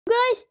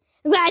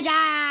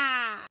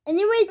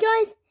Anyways,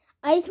 guys,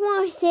 I just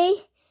want to say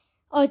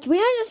our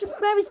 300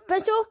 subscribers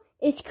special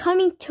is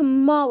coming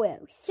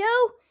tomorrow. So,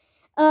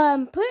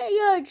 put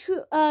your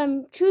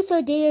truth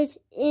or dares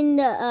in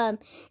the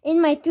in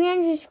my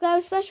 300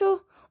 subscriber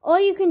special, or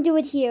you can do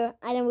it here.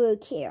 I don't really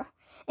care.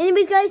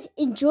 Anyways, guys,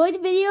 enjoy the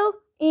video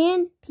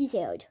and peace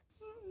out.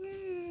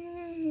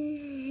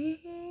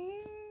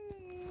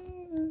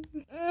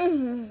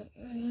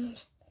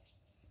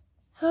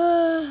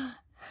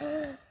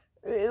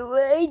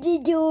 Why the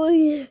door?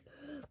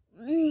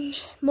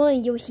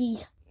 Mine,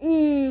 Yoshi's.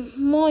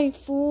 Mine,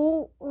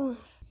 fool.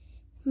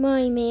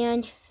 Mine,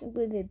 man. I'm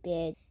going to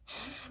bed.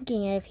 I'm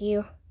getting out of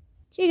here.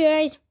 See you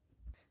guys.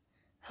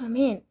 Oh,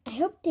 man. I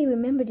hope they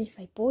remember this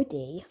by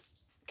birthday.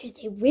 Because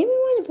they really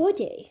want a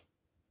birthday.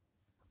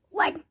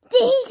 What?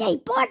 Did he say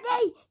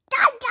birthday?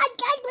 God,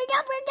 wake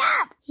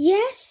up!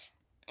 Yes?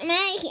 What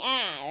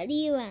do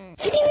you want?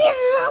 What do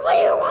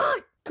you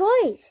want?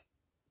 Guys,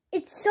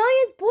 it's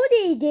Science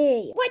birthday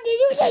day. What, did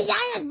you say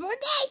Science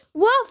birthday?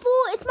 What,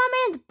 fool? It's my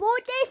man's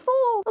birthday,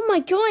 fool. Oh my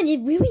god,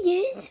 it really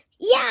is?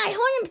 Yeah, I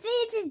heard him say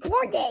it's his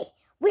birthday.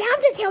 We have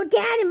to tell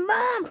Dad and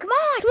Mom. Come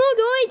on,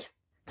 guys.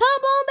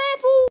 Come on, bad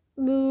fool.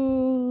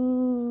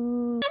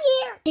 Moo. I'm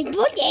here. It's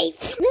birthday.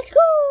 Let's go.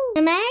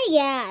 Oh my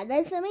god,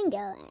 that's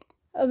flamingo.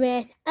 Oh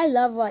man, I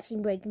love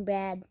watching Breaking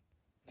Bad.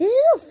 This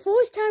is our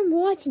first time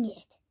watching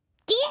it.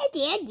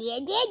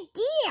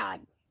 Dad.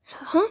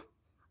 Huh?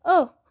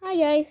 Oh, hi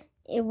guys.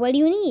 What do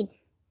you need?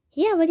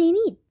 Yeah, what do you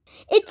need?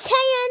 It's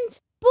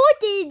Tan's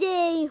birthday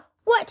day.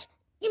 What?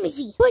 Let me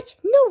see. What?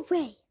 No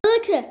way.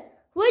 Alexa,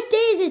 what day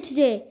is it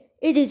today?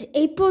 It is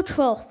April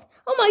 12th.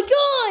 Oh my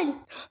god!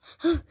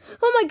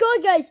 Oh my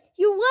god, guys.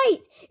 You're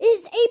right. It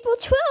is April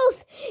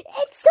 12th.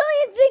 It's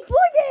Science big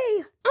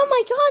birthday. Oh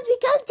my god, we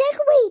gotta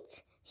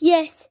decorate.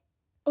 Yes.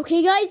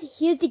 Okay, guys,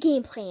 here's the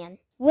game plan.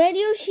 Red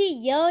Yoshi,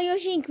 yellow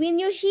Yoshi, and green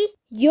Yoshi,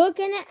 you're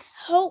gonna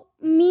help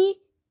me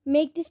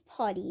make this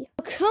party.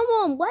 Oh, come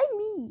on, why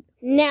me?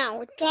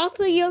 Now,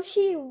 chocolate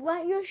Yoshi,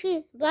 white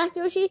Yoshi, black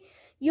Yoshi,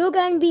 you're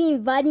gonna be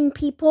inviting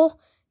people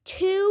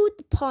to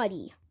the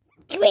party.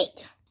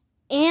 Great.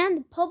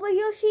 And purple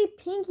Yoshi,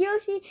 pink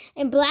Yoshi,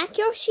 and black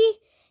Yoshi,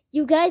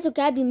 you guys are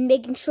gonna be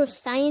making sure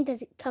Science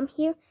doesn't come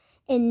here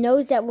and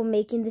knows that we're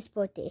making this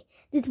birthday.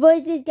 This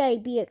birthday is gonna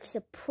be a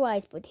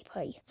surprise birthday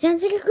party.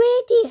 Sounds like a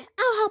great idea.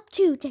 I'll help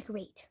too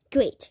decorate.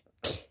 Great.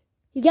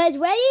 You guys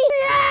ready?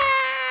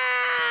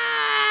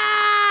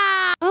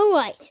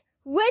 Alright,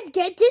 let's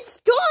get this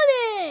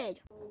started!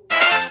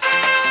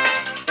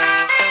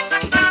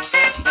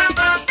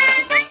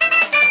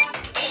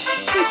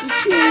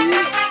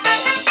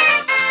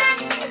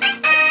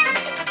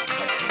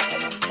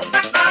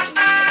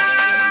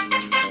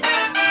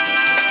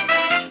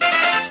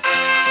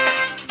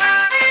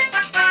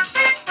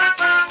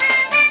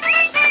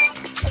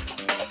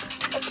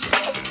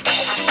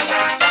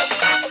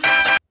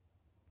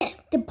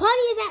 The party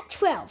is at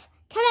 12.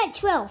 Come at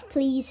 12,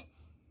 please.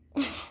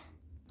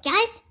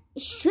 Guys,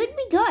 it should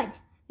be good.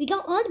 We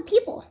got all the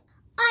people.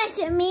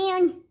 Awesome,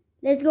 man.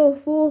 Let's go,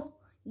 fool.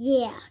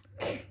 Yeah.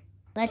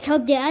 Let's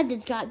hope the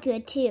others got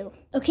good, too.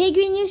 Okay,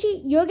 Green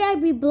Yoshi, you're gonna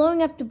be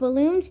blowing up the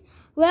balloons.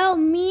 Well,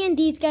 me and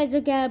these guys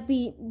are gonna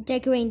be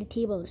decorating the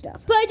table and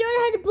stuff. But I don't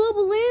know how to blow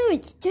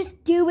balloons.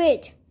 Just do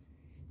it.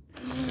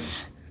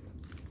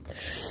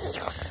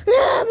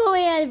 I'm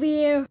way out of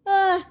here.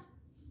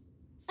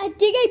 I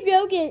think I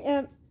broke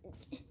it.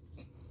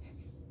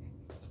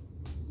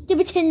 To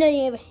pretend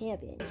nothing ever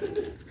happened.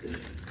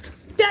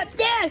 Drop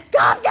down!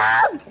 Drop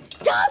down!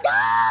 Drop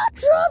down!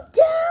 Drop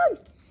down!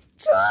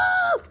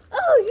 Drop!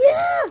 Oh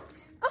yeah!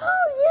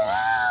 Oh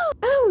yeah!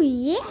 Oh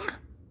yeah!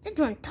 That's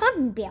what I'm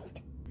talking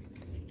about.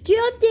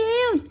 Drop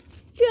down!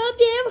 Drop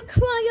down!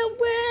 Crying out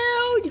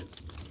loud!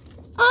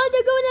 Oh,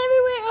 they're going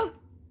everywhere!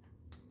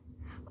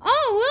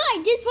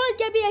 Alright, this part's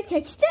gonna be a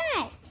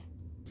success!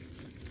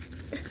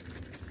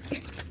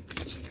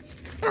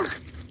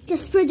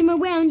 Just spread them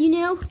around, you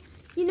know?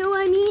 You know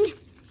what I mean?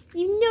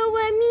 You know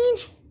what I mean?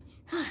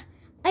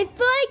 I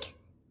feel like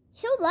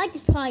he'll like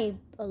this party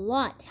a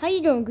lot. How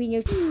you doing, Green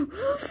Yoshi?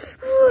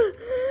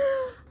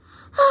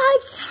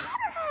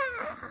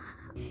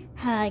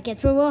 I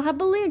guess we won't have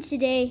balloons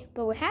today,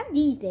 but we'll have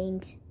these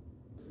things.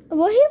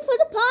 We're here for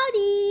the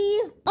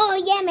party. Oh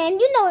yeah, man.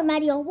 You know it,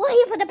 Mario. We're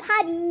here for the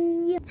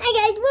party. Hi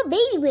guys, we're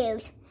Baby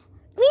Wheels.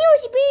 Green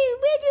Yoshi, Baby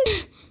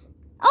Wheels.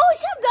 Oh,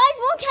 what's up, guys?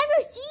 Long time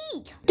no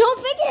see. Don't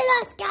forget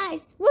us,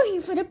 guys. We're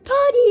here for the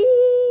party.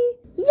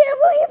 Yeah,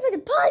 we're here for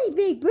the party,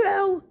 big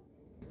bro.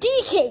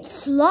 DK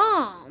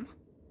Slom.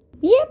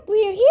 Yep,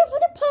 we're here for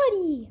the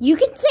party. You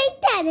can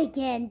take that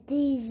again,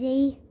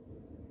 Daisy.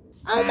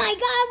 Oh my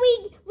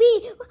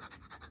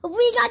God,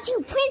 we got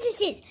 2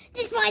 princesses.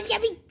 This party's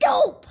gonna be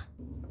dope.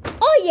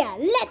 Oh yeah,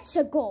 let's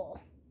go.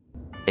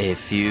 A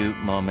few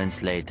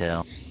moments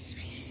later.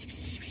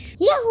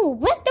 Yahoo!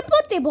 Where's the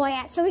birthday boy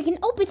at so we can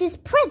open his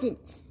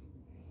presents?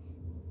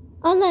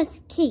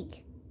 Unless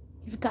cake.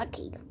 We forgot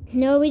cake.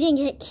 No, we didn't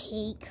get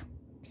cake.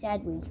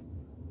 Sadly.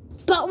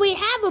 But we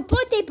have a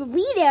birthday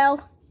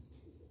burrito.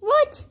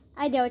 What?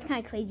 I know, it's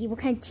kind of crazy. We're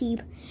kind of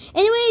cheap.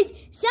 Anyways,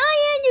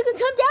 Cyan, you can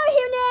come down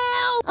here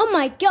now. Oh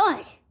my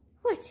god.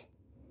 What?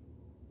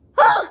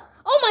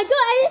 Oh my god,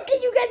 I didn't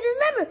think you guys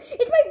remember.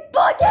 It's my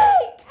birthday.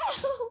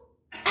 Ow.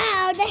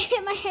 Ow, that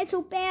hit my head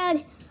so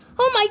bad.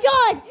 Oh my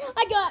god,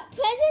 I got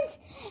presents.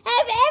 I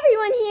have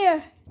everyone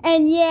here.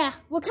 And yeah,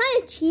 we're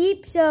kind of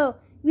cheap, so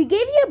we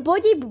gave you a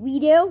birthday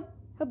burrito.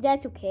 Hope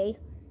that's okay.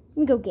 Let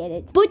me go get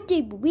it.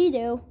 Birthday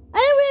burrito? I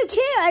don't really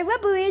care. I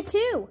love burritos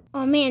too.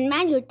 Oh man,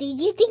 Mario, do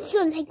you think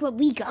you'll like what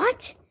we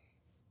got?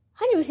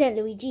 100%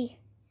 Luigi.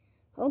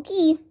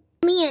 Okay.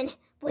 Man,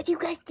 what do you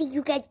guys think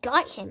you guys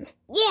got him?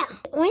 Yeah.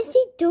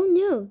 Honestly, don't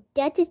know.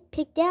 Dad just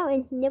picked out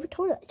and he never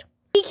told us.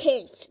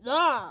 DK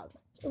Slam.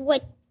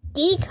 What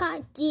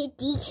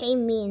DK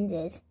means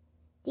is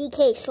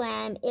DK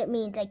Slam. It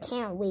means I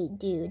can't wait,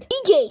 dude.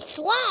 DK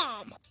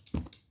Slam.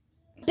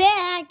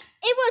 Back.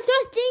 It was so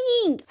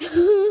singing.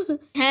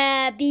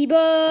 Happy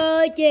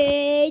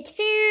birthday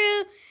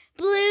to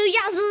Blue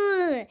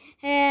Yazoo.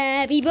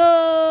 Happy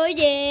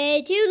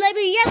birthday to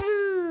Library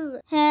Yazoo.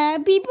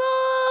 Happy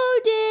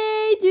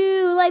birthday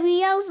to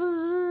Library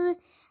Yazoo.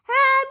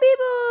 Happy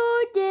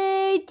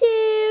birthday to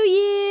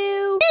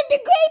you. It's the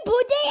great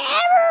birthday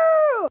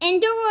ever.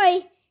 And don't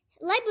worry,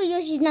 Library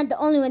Yoshi's not the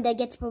only one that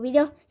gets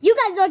burrito. You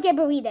guys all get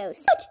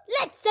burritos. But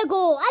let's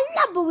go. I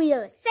love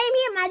burritos. Same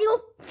here,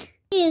 Mario.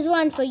 Here's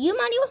one for you,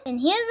 Mario, and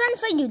here's one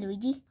for you,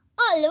 Luigi.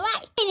 All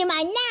right, in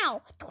mine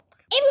now.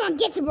 Everyone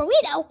gets a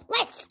burrito.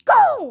 Let's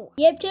go.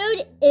 Yep,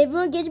 Toad.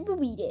 Everyone gets a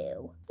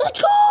burrito.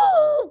 Let's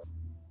go.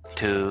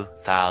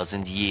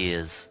 2,000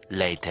 years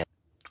later.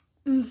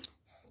 That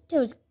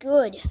was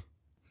good.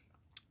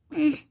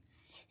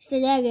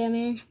 Say that again,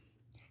 man.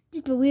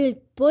 This burrito is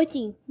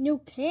biting. No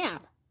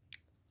cap.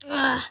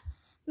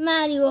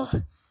 Mario,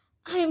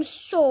 I am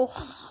so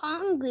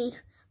hungry,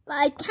 but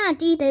I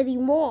can't eat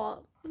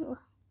anymore.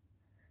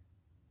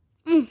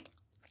 That's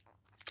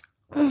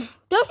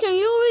on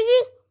you,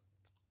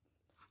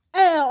 Luigi?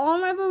 On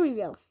my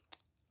burrito.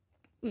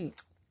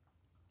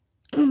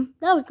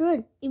 That was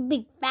good, you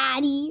big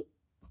fatty.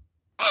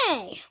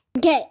 Hey!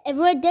 Okay,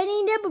 everyone done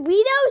eating their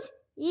burritos?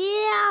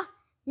 Yeah.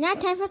 Now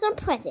time for some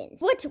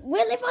presents. What?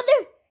 Really,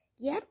 Father?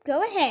 Yep,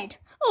 go ahead.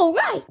 All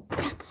right.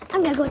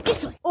 I'm gonna go with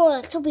this one. Oh,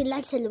 let's hope he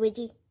likes it,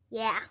 Luigi.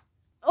 Yeah.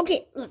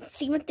 Okay, let's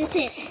see what this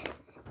is.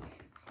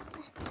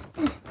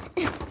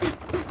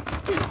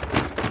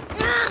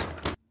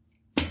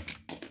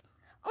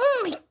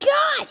 Oh my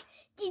god!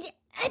 These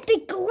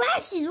epic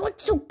glasses look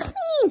so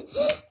clean!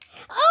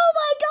 Oh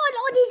my god,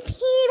 all these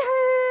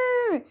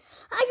people!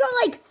 I got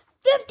like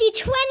 50,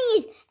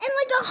 20s, and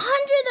like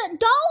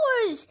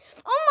 $100!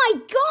 Oh my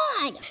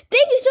god!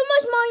 Thank you so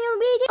much, Mario and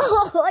Luigi!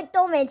 Oh,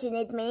 don't mention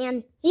it,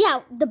 man.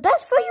 Yeah, the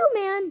best for you,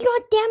 man. You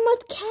got that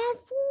much cat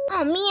food?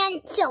 Oh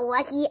man, so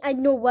lucky. I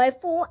know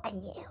what for. I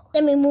know.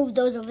 Let me move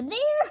those over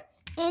there,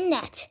 and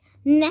that.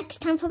 Next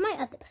time for my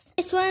other present.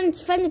 This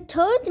one's from the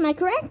Toads, am I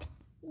correct?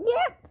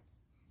 Yep.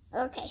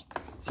 Okay,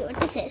 see what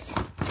this is.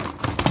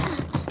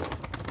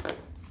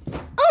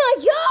 Oh my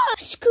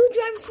god! A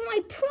screwdriver for my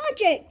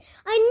project!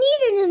 I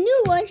needed a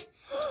new one.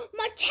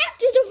 My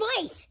tactile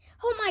device!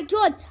 Oh my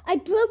god, I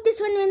broke this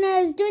one when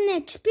I was doing the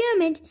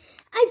experiment.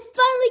 I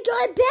finally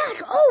got it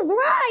back! All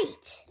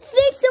right!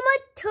 Thanks so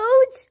much,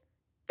 Toads!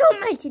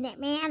 Don't mention it,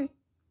 man.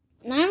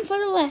 Now for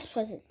the last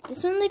present.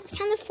 This one looks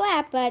kind of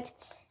flat, but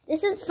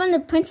this is from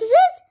the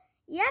princesses?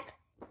 Yep.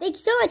 Thank you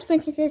so much,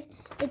 princesses.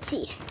 Let's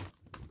see.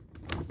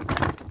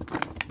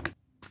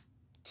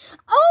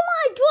 Oh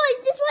my god,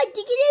 is this what I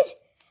think it is?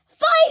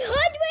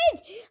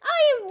 500? I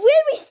am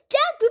really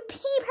stacked with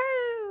paper.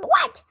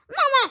 What?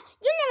 Mama,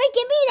 you never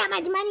give me that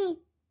much money.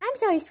 I'm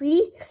sorry,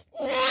 sweetie.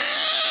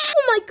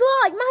 Oh my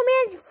god, my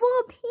man's full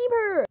of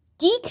paper.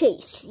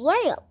 DK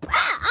Slam.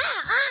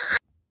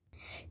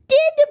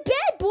 Did the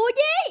bad boy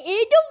day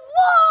in the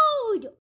world.